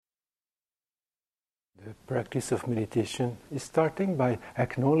The practice of meditation is starting by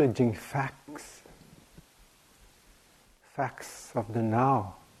acknowledging facts. Facts of the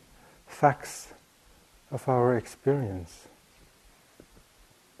now. Facts of our experience.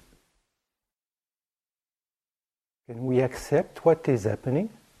 Can we accept what is happening?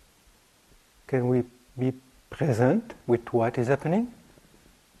 Can we be present with what is happening?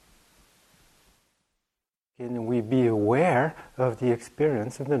 Can we be aware of the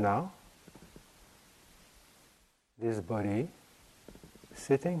experience of the now? This body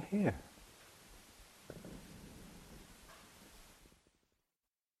sitting here.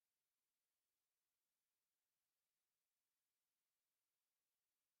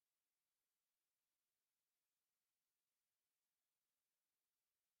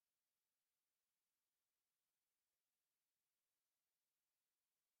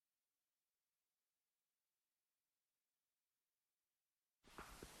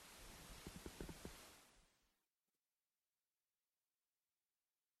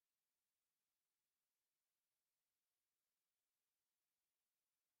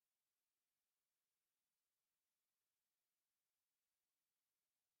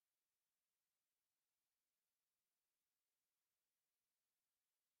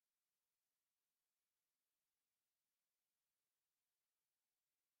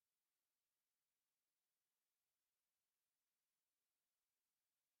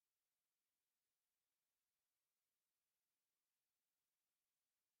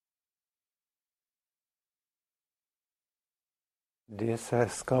 This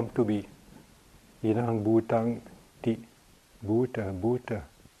has come to be. Idang bhutang ti. Bhuta.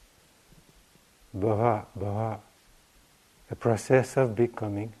 Bhava, bhava. A process of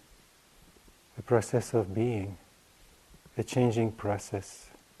becoming. A process of being. A changing process.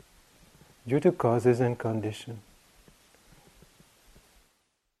 Due to causes and conditions.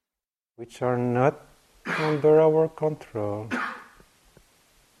 Which are not under our control.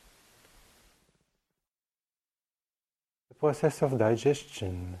 Process of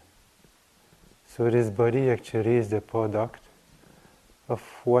digestion. So this body actually is the product of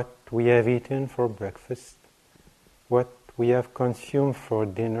what we have eaten for breakfast, what we have consumed for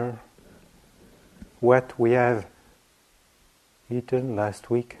dinner, what we have eaten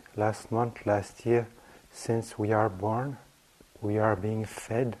last week, last month, last year. Since we are born, we are being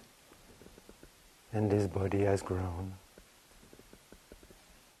fed, and this body has grown.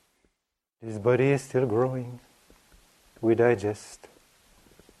 This body is still growing. We digest.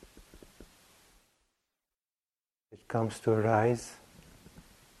 It comes to arise.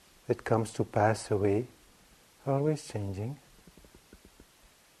 It comes to pass away. Always changing.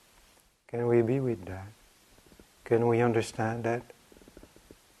 Can we be with that? Can we understand that?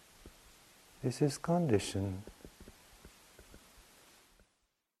 This is conditioned.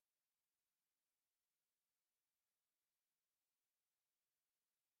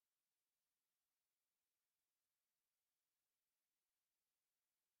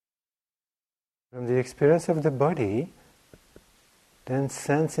 From the experience of the body, then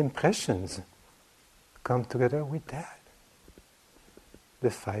sense impressions come together with that.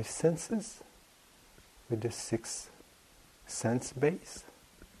 The 5 senses with the 6 sense base,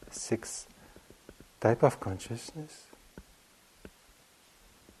 6 type of consciousness.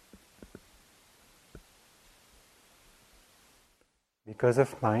 Because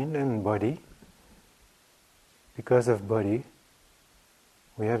of mind and body, because of body,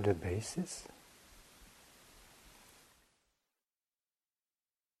 we have the basis.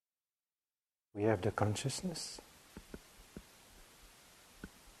 We have the consciousness.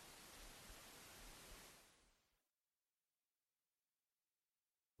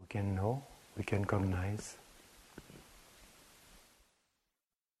 We can know, we can cognize.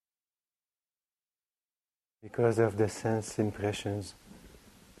 Because of the sense impressions,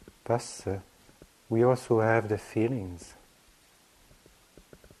 plus we also have the feelings,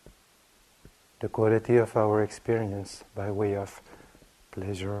 the quality of our experience by way of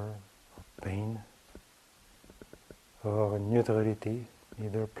pleasure, pain, or neutrality,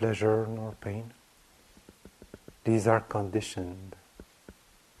 neither pleasure nor pain. These are conditioned.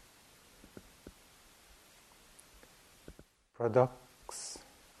 Products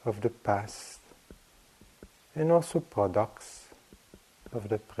of the past, and also products of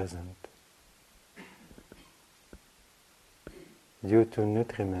the present. Due to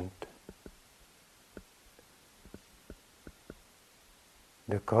nutriment.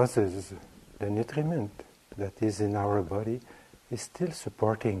 The causes, the nutriment that is in our body is still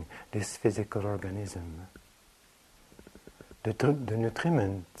supporting this physical organism. The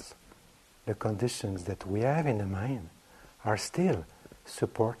nutriments, the conditions that we have in the mind are still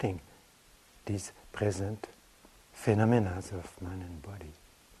supporting these present phenomena of mind and body.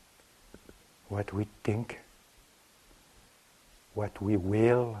 What we think, what we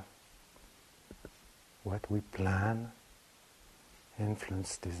will, what we plan,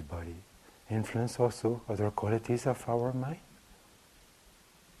 influence this body, influence also other qualities of our mind.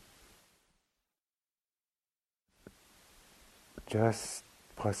 Just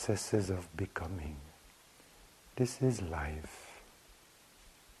processes of becoming. This is life.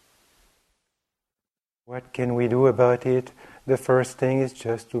 What can we do about it? The first thing is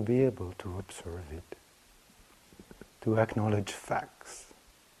just to be able to observe it, to acknowledge facts,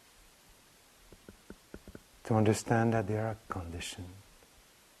 to understand that there are conditions.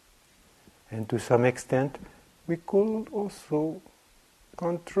 And to some extent, we could also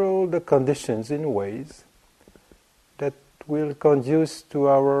control the conditions in ways that will conduce to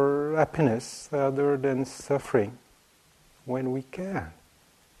our happiness rather than suffering when we can.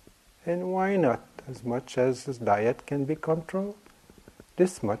 And why not? As much as this diet can be controlled,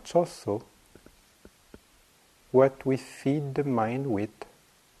 this much also what we feed the mind with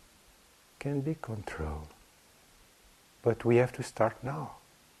can be controlled. But we have to start now.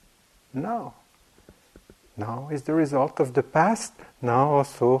 Now. Now is the result of the past. Now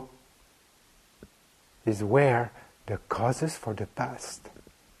also is where the causes for the past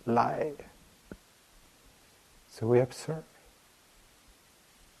lie. So we observe.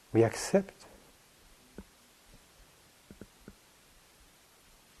 We accept.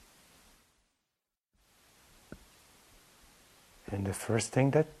 And the first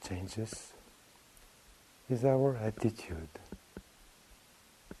thing that changes is our attitude.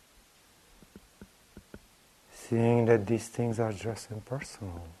 Seeing that these things are just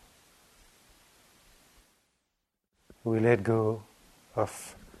impersonal. We let go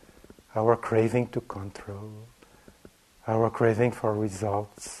of our craving to control, our craving for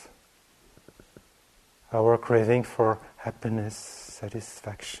results, our craving for happiness,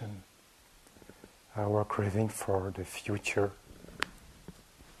 satisfaction, our craving for the future.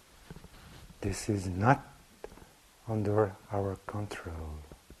 This is not under our control.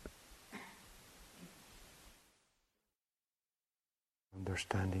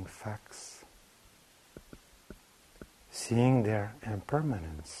 Understanding facts, seeing their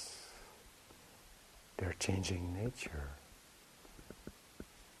impermanence, their changing nature,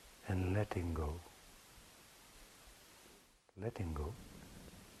 and letting go. Letting go.